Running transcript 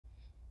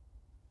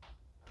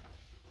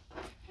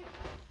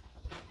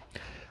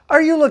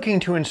Are you looking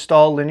to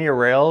install linear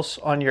rails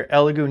on your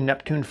Elegoo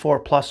Neptune 4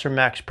 Plus or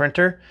Max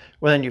printer?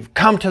 Well, then you've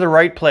come to the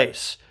right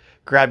place.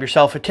 Grab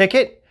yourself a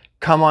ticket,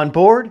 come on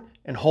board,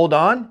 and hold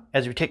on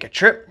as we take a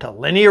trip to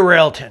Linear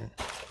Railton.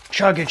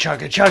 Chug it,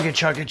 chug it, chug it,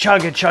 chug it,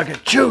 chug it, chug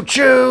it, choo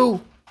choo!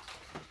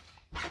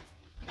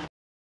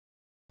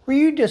 Were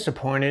you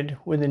disappointed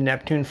when the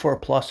Neptune 4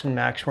 Plus and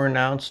Max were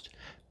announced?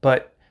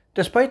 But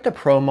despite the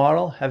Pro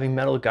model having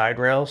metal guide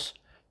rails,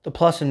 the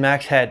Plus and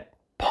Max had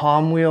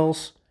palm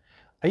wheels.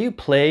 Are you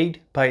plagued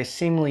by a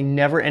seemingly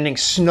never-ending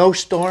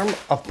snowstorm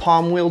of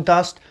palm wheel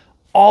dust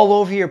all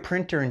over your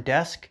printer and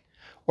desk?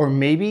 Or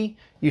maybe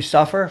you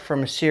suffer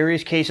from a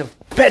serious case of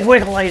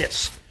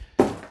bedwiggleitis,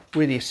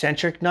 where the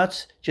eccentric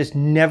nuts just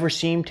never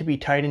seem to be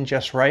tightened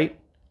just right?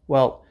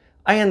 Well,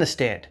 I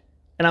understand,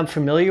 and I'm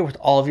familiar with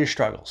all of your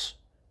struggles.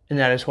 And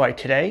that is why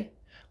today,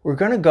 we're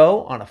going to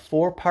go on a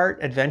 4-part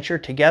adventure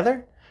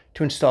together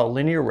to install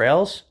linear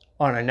rails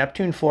on our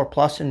Neptune 4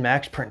 Plus and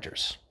Max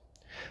printers.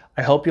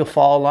 I hope you'll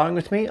follow along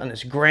with me on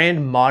this grand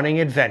modding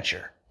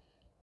adventure.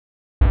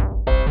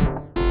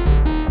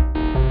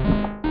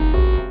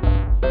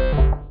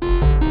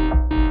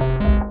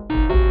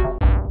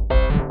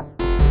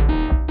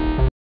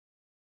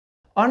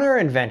 On our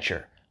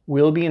adventure,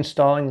 we'll be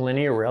installing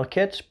linear rail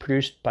kits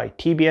produced by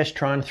TBS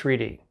Tron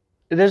 3D.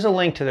 There's a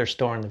link to their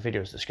store in the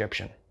video's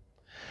description.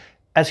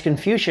 As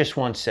Confucius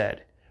once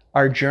said,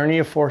 our journey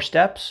of 4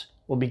 steps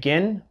will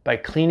begin by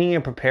cleaning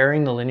and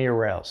preparing the linear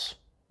rails.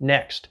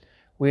 Next,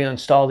 we'll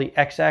install the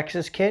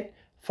X-axis kit,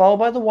 followed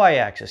by the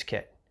Y-axis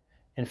kit,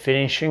 and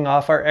finishing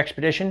off our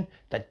expedition,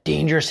 the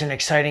dangerous and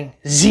exciting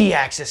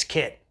Z-axis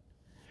kit.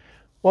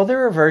 While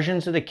there are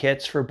versions of the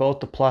kits for both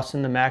the Plus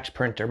and the Max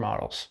printer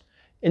models,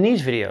 in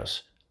these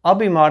videos, I'll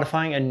be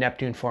modifying a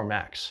Neptune 4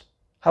 Max.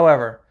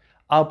 However,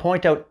 I'll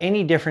point out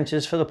any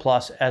differences for the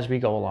Plus as we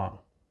go along.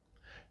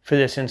 For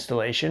this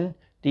installation,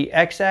 the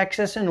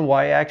X-axis and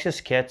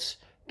Y-axis kits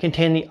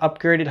contain the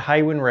upgraded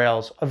HIWIN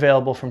rails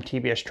available from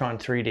TBS Tron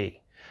 3D,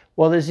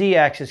 while the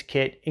Z-axis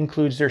kit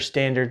includes their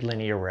standard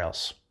linear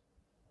rails.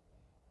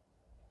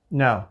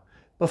 Now,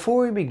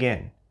 before we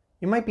begin,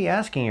 you might be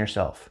asking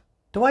yourself,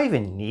 do I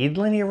even need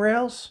linear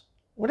rails?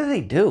 What do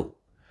they do?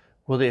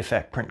 Will they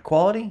affect print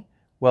quality?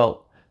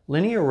 Well,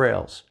 linear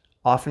rails,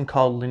 often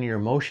called linear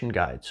motion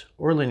guides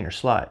or linear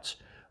slides,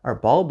 are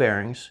ball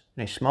bearings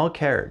in a small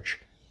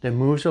carriage that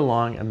moves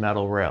along a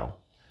metal rail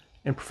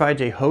and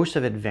provides a host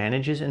of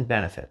advantages and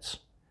benefits.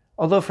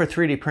 Although for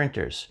 3D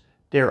printers,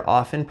 they are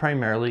often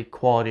primarily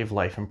quality of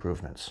life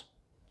improvements.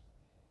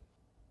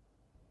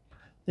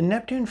 The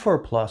Neptune 4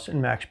 Plus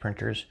and Max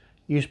printers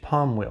use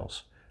palm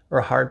wheels, or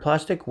hard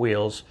plastic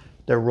wheels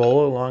that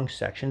roll along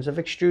sections of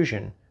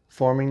extrusion,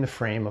 forming the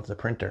frame of the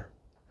printer.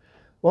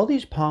 While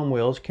these palm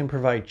wheels can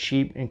provide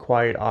cheap and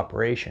quiet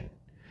operation,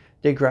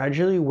 they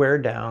gradually wear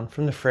down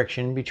from the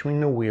friction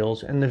between the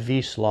wheels and the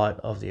V-slot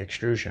of the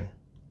extrusion.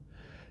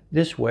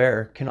 This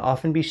wear can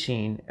often be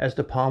seen as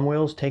the palm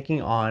wheels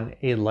taking on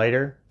a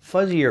lighter,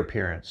 fuzzier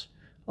appearance,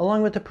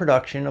 along with the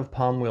production of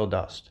palm wheel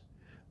dust,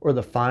 or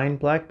the fine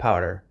black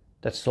powder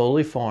that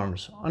slowly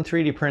forms on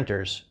 3D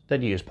printers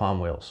that use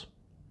palm wheels.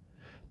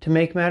 To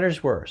make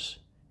matters worse,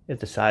 if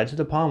the sides of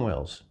the palm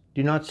wheels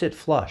do not sit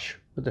flush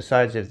with the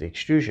sides of the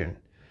extrusion,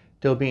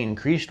 there will be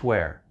increased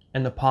wear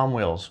and the palm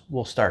wheels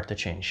will start to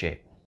change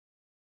shape.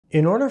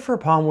 In order for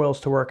palm wheels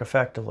to work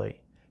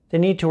effectively, they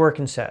need to work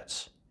in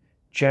sets,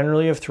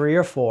 generally of 3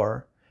 or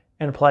 4,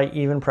 and apply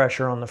even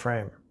pressure on the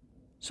frame.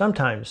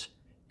 Sometimes,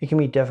 it can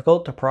be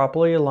difficult to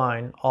properly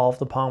align all of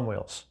the palm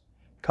wheels,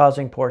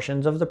 causing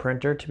portions of the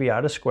printer to be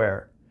out of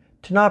square,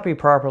 to not be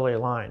properly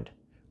aligned,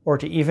 or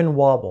to even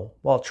wobble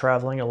while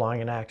traveling along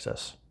an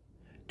axis.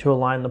 To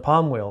align the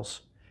palm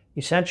wheels,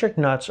 eccentric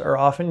nuts are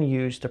often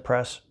used to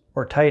press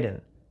or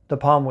tighten the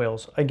palm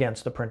wheels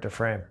against the printer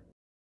frame.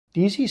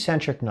 These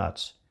eccentric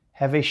nuts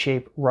have a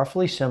shape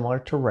roughly similar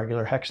to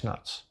regular hex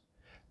nuts,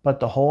 but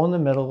the hole in the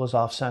middle is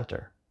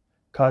off-center,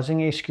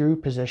 causing a screw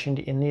positioned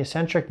in the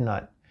eccentric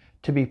nut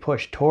to be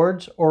pushed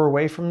towards or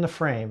away from the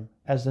frame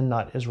as the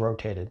nut is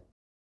rotated.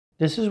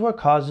 This is what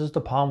causes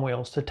the palm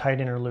wheels to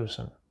tighten or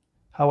loosen.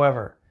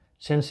 However,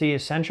 since the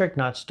eccentric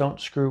nuts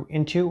don't screw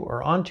into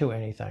or onto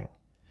anything,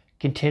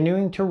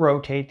 continuing to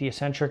rotate the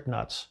eccentric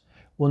nuts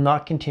will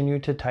not continue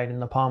to tighten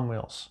the palm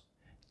wheels.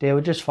 They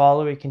will just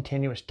follow a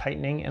continuous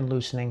tightening and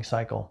loosening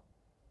cycle.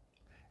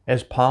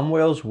 As palm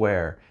wheels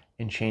wear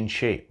and change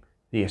shape,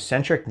 the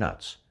eccentric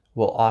nuts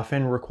will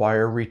often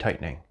require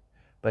retightening,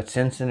 but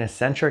since an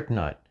eccentric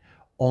nut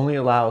only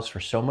allows for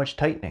so much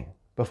tightening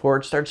before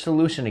it starts to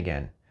loosen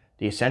again,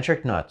 the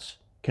eccentric nuts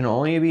can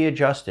only be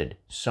adjusted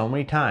so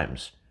many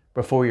times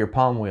before your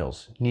palm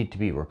wheels need to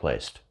be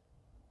replaced.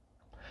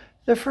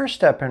 The first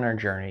step in our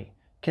journey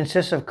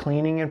consists of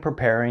cleaning and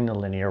preparing the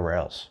linear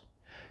rails.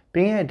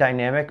 Being a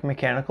dynamic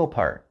mechanical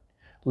part,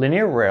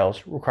 linear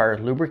rails require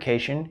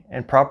lubrication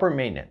and proper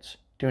maintenance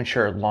to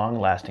ensure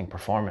long-lasting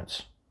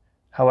performance.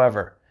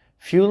 However,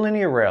 few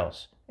linear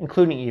rails,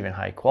 including even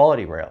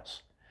high-quality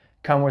rails,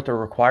 come with the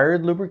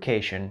required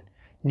lubrication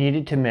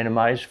needed to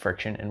minimize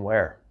friction and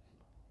wear.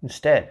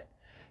 Instead,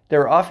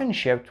 They're often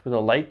shipped with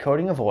a light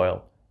coating of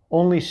oil,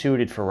 only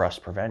suited for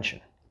rust prevention.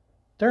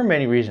 There are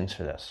many reasons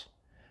for this,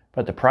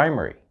 but the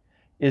primary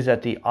is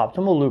that the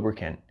optimal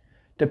lubricant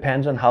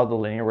depends on how the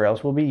linear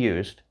rails will be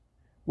used,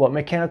 what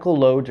mechanical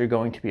loads are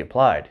going to be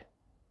applied,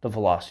 the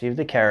velocity of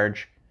the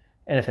carriage,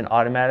 and if an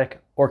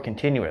automatic or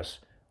continuous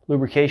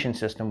lubrication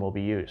system will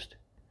be used.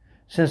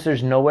 Since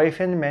there's no way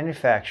for the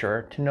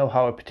manufacturer to know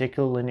how a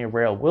particular linear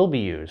rail will be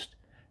used,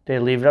 they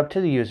leave it up to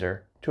the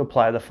user to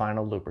apply the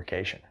final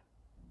lubrication.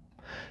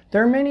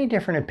 There are many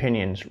different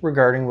opinions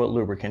regarding what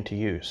lubricant to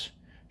use.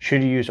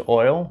 Should you use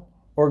oil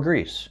or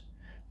grease?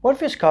 What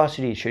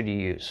viscosity should you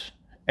use?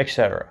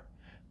 Etc.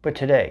 But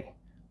today,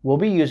 we'll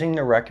be using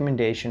the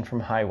recommendation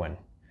from HIWIN,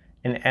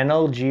 an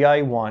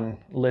NLGI1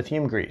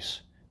 lithium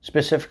grease,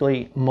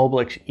 specifically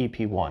Mobilix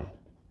EP1.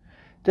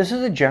 This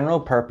is a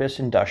general-purpose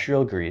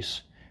industrial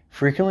grease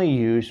frequently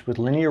used with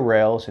linear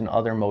rails and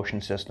other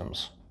motion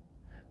systems.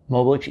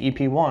 Mobilix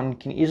EP1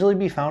 can easily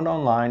be found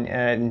online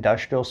and at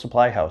industrial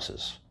supply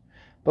houses,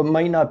 but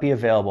might not be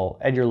available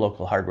at your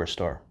local hardware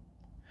store.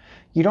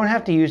 You don't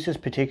have to use this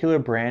particular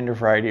brand or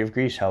variety of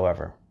grease,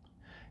 however.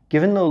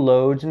 Given the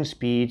loads and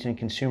speeds in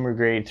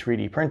consumer-grade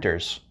 3D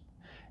printers,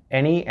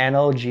 any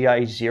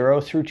NLGI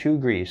 0 through 2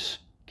 grease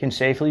can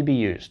safely be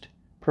used,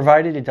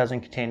 provided it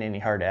doesn't contain any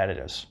hard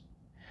additives.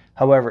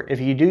 However,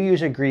 if you do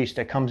use a grease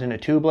that comes in a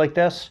tube like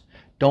this,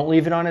 don't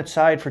leave it on its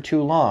side for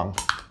too long,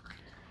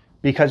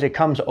 because it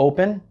comes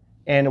open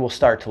and it will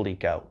start to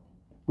leak out.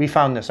 We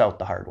found this out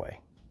the hard way.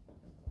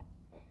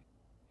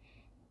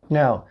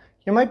 Now,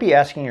 you might be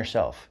asking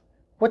yourself,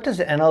 what does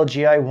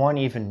NLGI1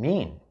 even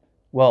mean?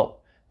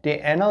 Well, the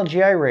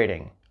NLGI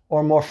rating,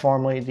 or more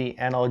formally the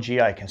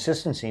NLGI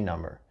consistency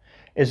number,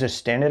 is a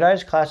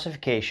standardized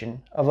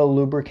classification of a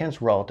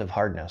lubricant's relative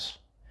hardness.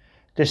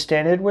 This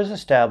standard was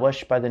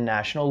established by the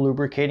National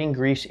Lubricating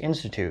Grease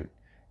Institute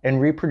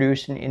and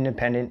reproduced in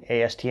independent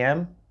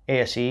ASTM,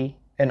 ASE,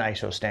 and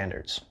ISO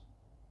standards.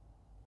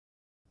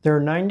 There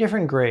are 9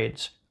 different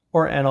grades,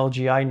 or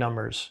NLGI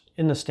numbers,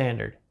 in the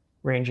standard,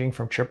 ranging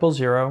from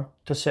 000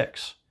 to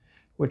 6,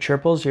 with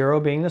 000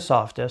 being the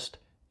softest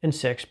and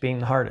 6 being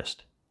the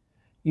hardest.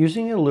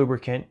 Using a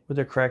lubricant with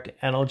the correct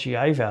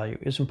NLGI value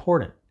is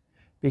important,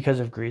 because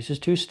if grease is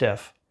too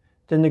stiff,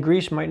 then the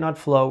grease might not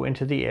flow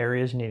into the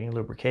areas needing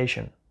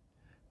lubrication.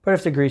 But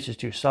if the grease is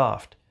too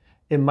soft,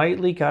 it might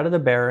leak out of the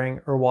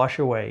bearing or wash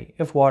away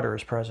if water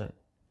is present.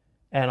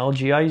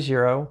 NLGI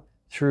 0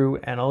 through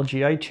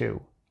NLGI 2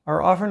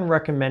 are often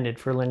recommended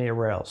for linear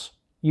rails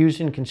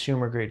used in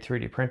consumer-grade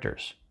 3D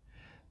printers.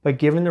 But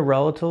given the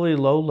relatively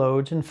low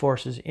loads and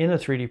forces in a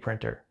 3D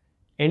printer,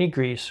 any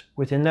grease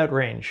within that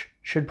range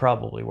should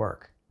probably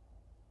work.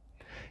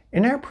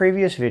 In our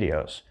previous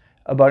videos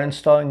about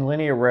installing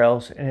linear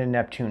rails in a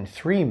Neptune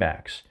 3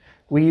 Max,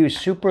 we used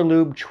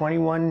Superlube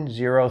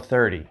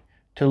 21030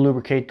 to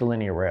lubricate the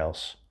linear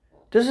rails.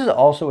 This is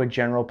also a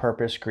general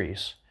purpose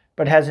grease,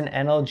 but has an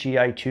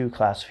NLGI 2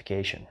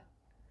 classification.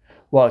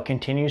 While it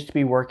continues to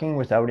be working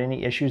without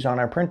any issues on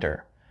our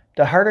printer,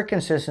 the harder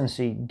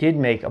consistency did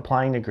make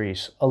applying the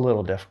grease a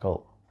little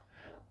difficult.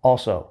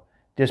 Also,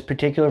 this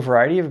particular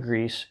variety of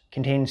grease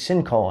contains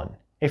syncolin,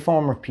 a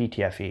form of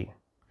PTFE.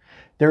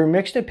 There are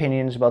mixed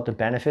opinions about the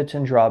benefits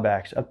and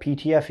drawbacks of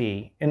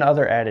PTFE and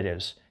other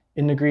additives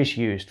in the grease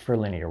used for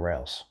linear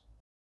rails.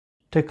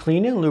 To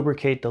clean and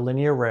lubricate the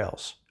linear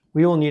rails,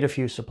 we will need a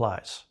few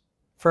supplies.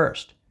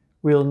 First,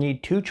 we will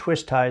need 2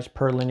 twist ties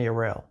per linear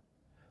rail.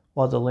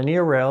 While the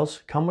linear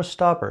rails come with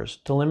stoppers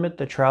to limit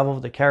the travel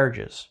of the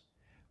carriages,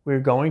 we are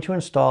going to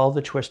install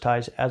the twist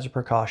ties as a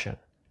precaution,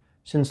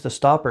 since the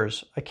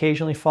stoppers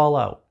occasionally fall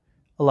out,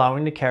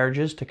 allowing the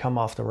carriages to come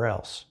off the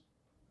rails.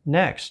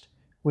 Next,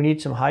 we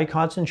need some high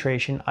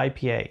concentration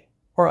IPA,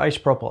 or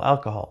isopropyl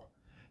alcohol,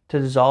 to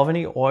dissolve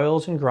any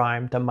oils and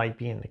grime that might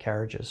be in the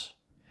carriages.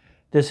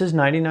 This is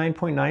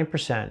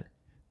 99.9%,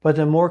 but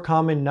the more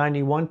common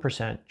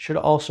 91% should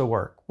also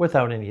work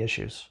without any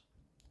issues.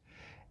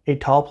 A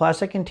tall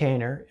plastic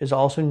container is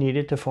also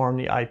needed to form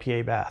the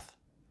IPA bath.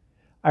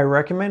 I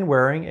recommend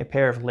wearing a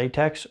pair of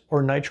latex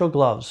or nitrile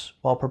gloves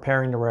while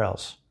preparing the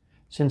rails,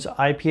 since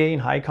IPA in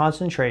high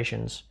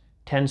concentrations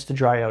tends to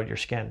dry out your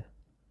skin.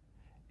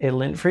 A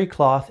lint-free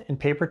cloth and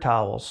paper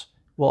towels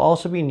will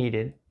also be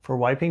needed for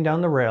wiping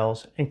down the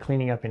rails and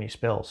cleaning up any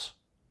spills.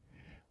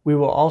 We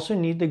will also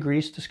need the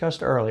grease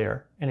discussed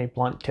earlier and a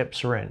blunt tip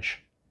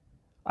syringe.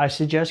 I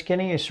suggest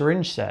getting a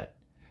syringe set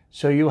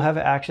so you'll have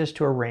access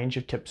to a range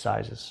of tip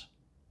sizes.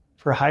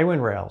 For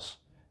HIWIN rails,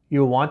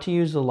 you will want to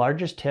use the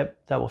largest tip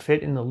that will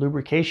fit in the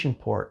lubrication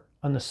port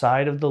on the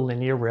side of the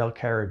linear rail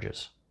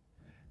carriages.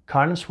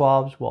 Cotton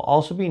swabs will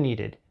also be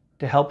needed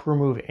to help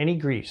remove any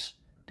grease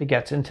that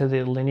gets into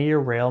the linear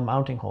rail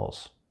mounting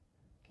holes.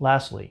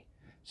 Lastly,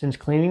 since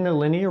cleaning the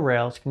linear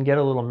rails can get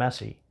a little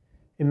messy,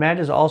 a mat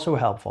is also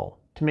helpful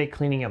to make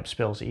cleaning up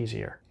spills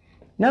easier.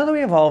 Now that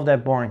we have all of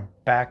that boring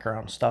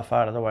background stuff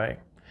out of the way,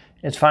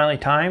 it's finally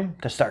time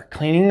to start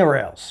cleaning the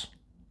rails.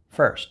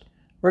 First,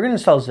 we're going to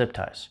install zip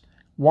ties,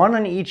 1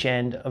 on each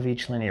end of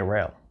each linear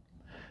rail.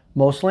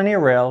 Most linear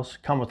rails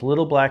come with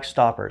little black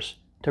stoppers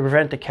to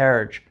prevent the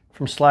carriage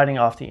from sliding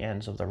off the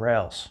ends of the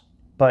rails.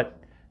 But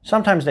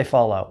sometimes they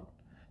fall out.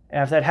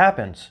 And if that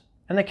happens,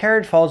 and the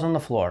carriage falls on the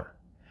floor,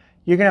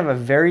 you're going to have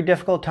a very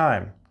difficult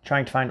time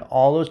trying to find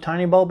all those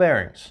tiny ball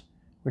bearings,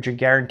 which are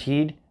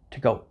guaranteed to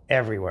go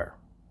everywhere.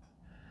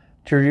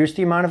 To reduce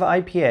the amount of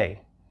IPA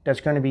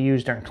that's going to be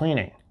used during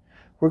cleaning,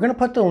 we're going to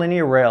put the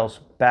linear rails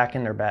back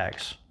in their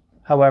bags.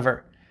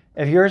 However,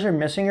 if yours are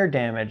missing or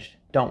damaged,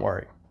 don't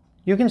worry.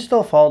 You can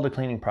still follow the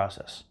cleaning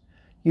process.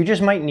 You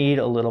just might need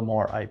a little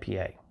more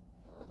IPA.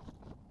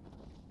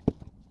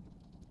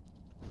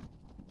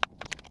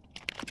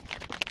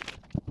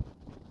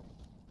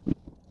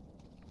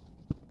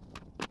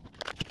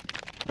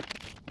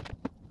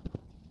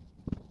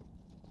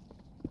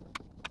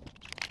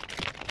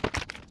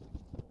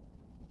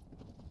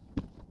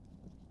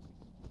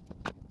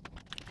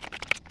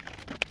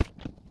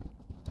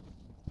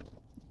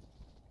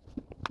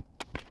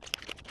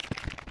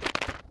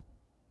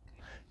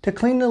 To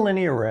clean the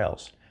linear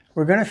rails,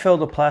 we're going to fill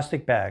the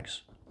plastic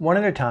bags, one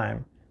at a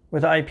time,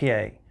 with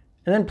IPA,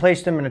 and then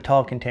place them in a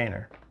tall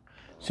container.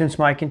 Since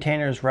my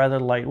container is rather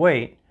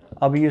lightweight,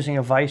 I'll be using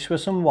a vise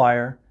with some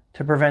wire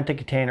to prevent the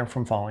container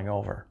from falling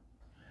over.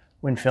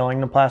 When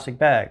filling the plastic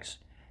bags,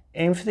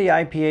 aim for the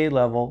IPA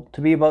level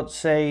to be about,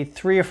 say,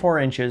 3 or 4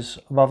 inches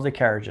above the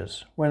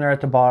carriages when they're at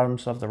the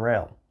bottoms of the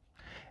rail.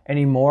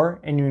 Any more,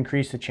 and you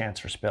increase the chance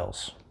for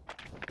spills.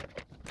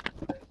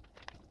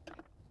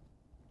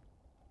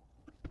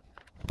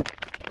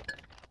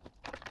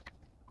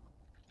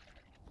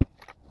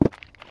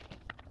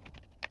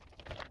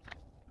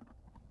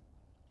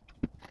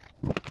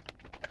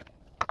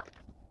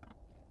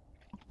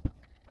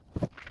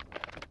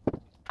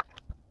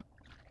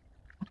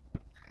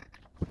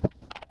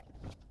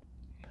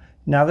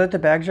 Now that the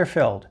bags are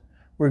filled,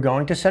 we're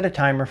going to set a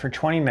timer for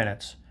 20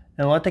 minutes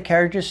and let the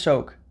carriages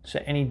soak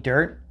so any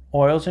dirt,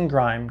 oils, and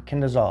grime can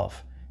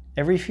dissolve.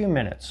 Every few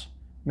minutes,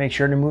 make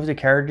sure to move the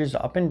carriages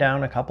up and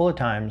down a couple of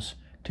times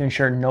to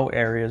ensure no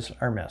areas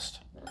are missed.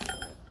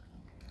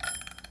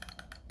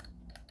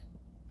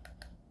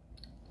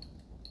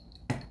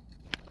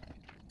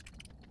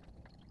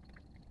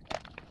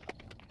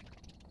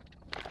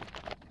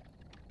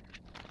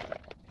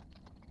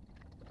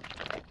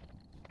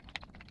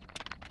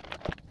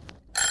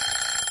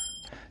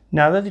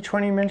 Now that the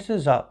 20 minutes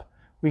is up,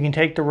 we can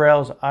take the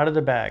rails out of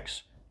the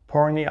bags,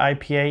 pouring the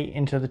IPA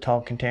into the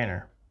tall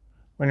container.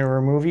 When you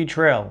remove each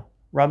rail,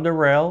 rub the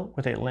rail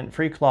with a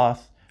lint-free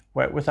cloth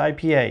wet with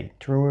IPA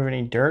to remove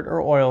any dirt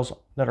or oils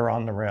that are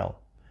on the rail,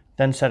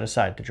 then set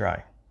aside to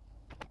dry.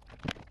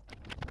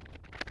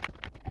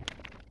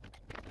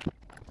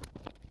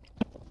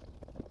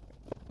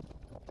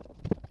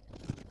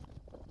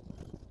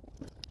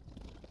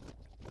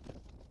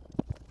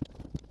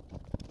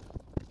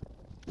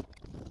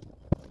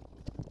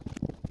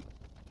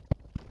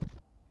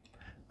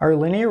 Our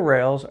linear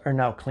rails are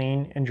now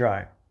clean and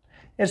dry.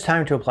 It's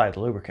time to apply the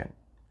lubricant.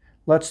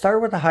 Let's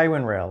start with the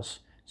HIWIN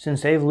rails,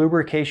 since they have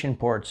lubrication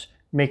ports,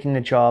 making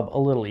the job a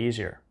little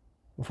easier.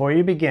 Before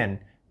you begin,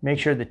 make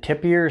sure the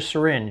tip of your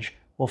syringe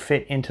will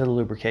fit into the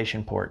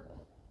lubrication port.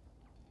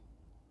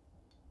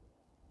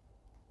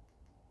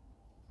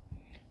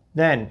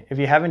 Then, if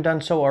you haven't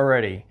done so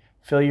already,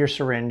 fill your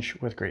syringe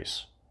with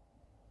grease.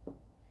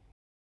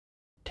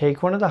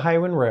 Take one of the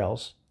HIWIN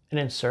rails and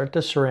insert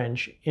the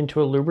syringe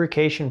into a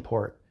lubrication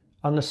port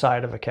on the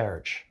side of a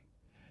carriage.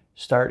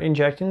 Start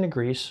injecting the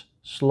grease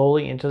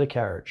slowly into the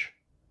carriage.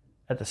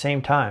 At the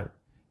same time,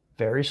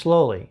 very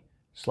slowly,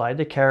 slide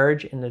the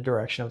carriage in the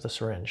direction of the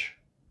syringe.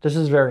 This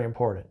is very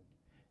important.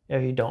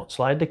 If you don't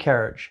slide the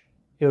carriage,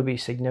 it will be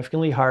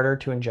significantly harder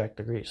to inject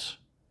the grease.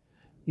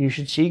 You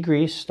should see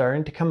grease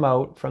starting to come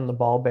out from the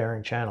ball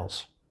bearing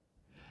channels.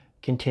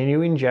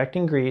 Continue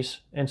injecting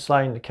grease and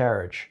sliding the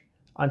carriage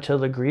until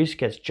the grease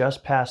gets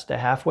just past the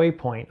halfway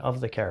point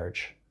of the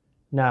carriage.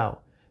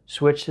 Now,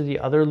 switch to the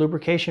other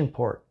lubrication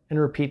port and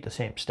repeat the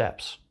same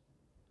steps.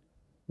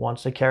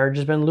 Once the carriage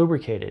has been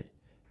lubricated,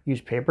 use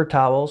paper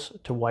towels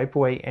to wipe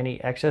away any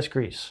excess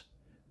grease,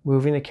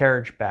 moving the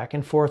carriage back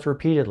and forth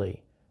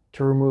repeatedly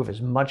to remove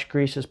as much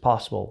grease as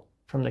possible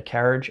from the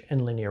carriage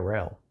and linear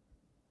rail.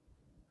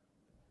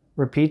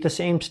 Repeat the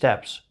same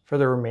steps for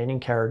the remaining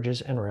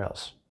carriages and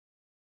rails.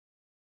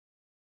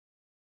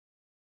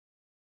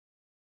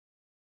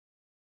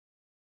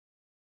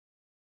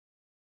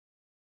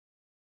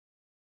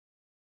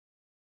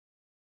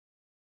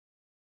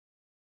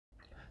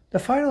 The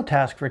final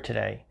task for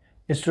today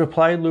is to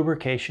apply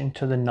lubrication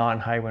to the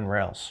non-HIWIN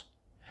rails.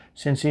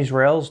 Since these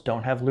rails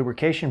don't have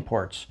lubrication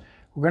ports,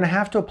 we're going to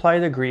have to apply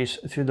the grease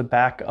through the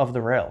back of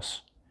the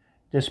rails.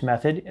 This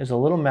method is a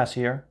little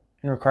messier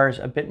and requires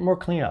a bit more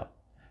cleanup,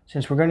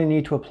 since we're going to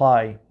need to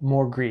apply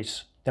more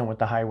grease than with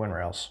the HIWIN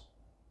rails.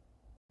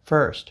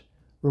 First,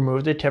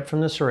 remove the tip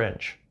from the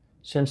syringe,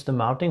 since the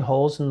mounting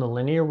holes in the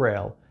linear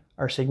rail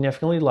are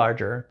significantly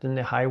larger than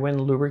the HIWIN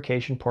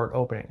lubrication port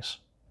openings.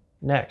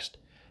 Next,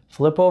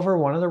 flip over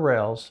one of the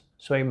rails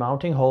so a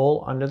mounting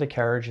hole under the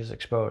carriage is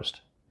exposed.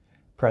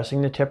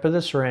 Pressing the tip of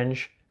the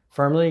syringe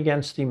firmly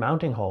against the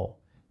mounting hole,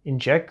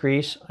 inject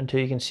grease until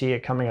you can see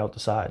it coming out the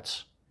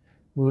sides.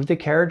 Move the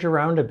carriage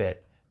around a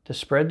bit to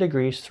spread the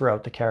grease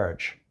throughout the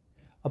carriage.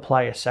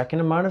 Apply a second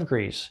amount of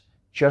grease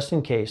just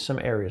in case some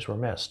areas were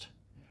missed.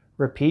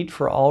 Repeat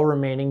for all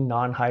remaining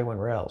non-HIWIN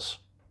rails.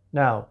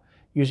 Now,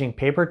 using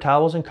paper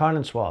towels and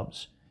cotton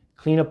swabs,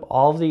 clean up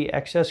all of the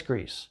excess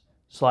grease,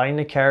 sliding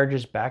the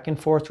carriages back and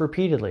forth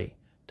repeatedly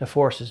to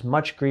force as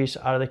much grease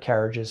out of the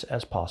carriages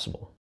as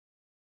possible.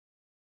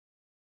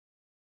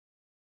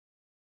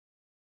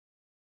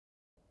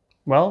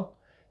 Well,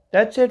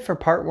 that's it for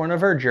part 1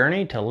 of our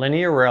journey to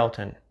linear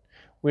railton.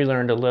 We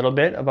learned a little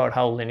bit about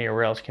how linear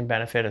rails can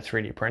benefit a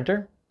 3D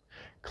printer,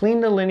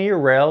 cleaned the linear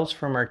rails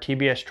from our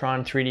TBS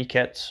Tron 3D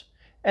kits,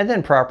 and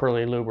then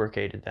properly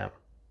lubricated them.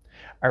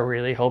 I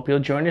really hope you'll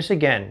join us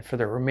again for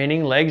the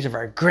remaining legs of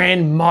our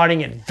grand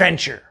modding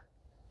adventure.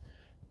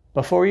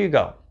 Before you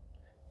go,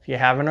 if you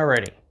haven't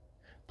already,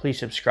 please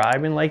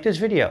subscribe and like this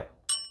video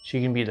so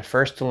you can be the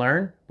first to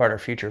learn about our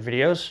future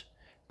videos,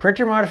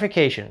 printer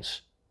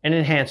modifications, and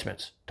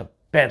enhancements to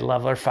Bed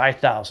Leveler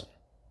 5000.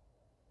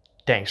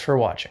 Thanks for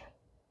watching.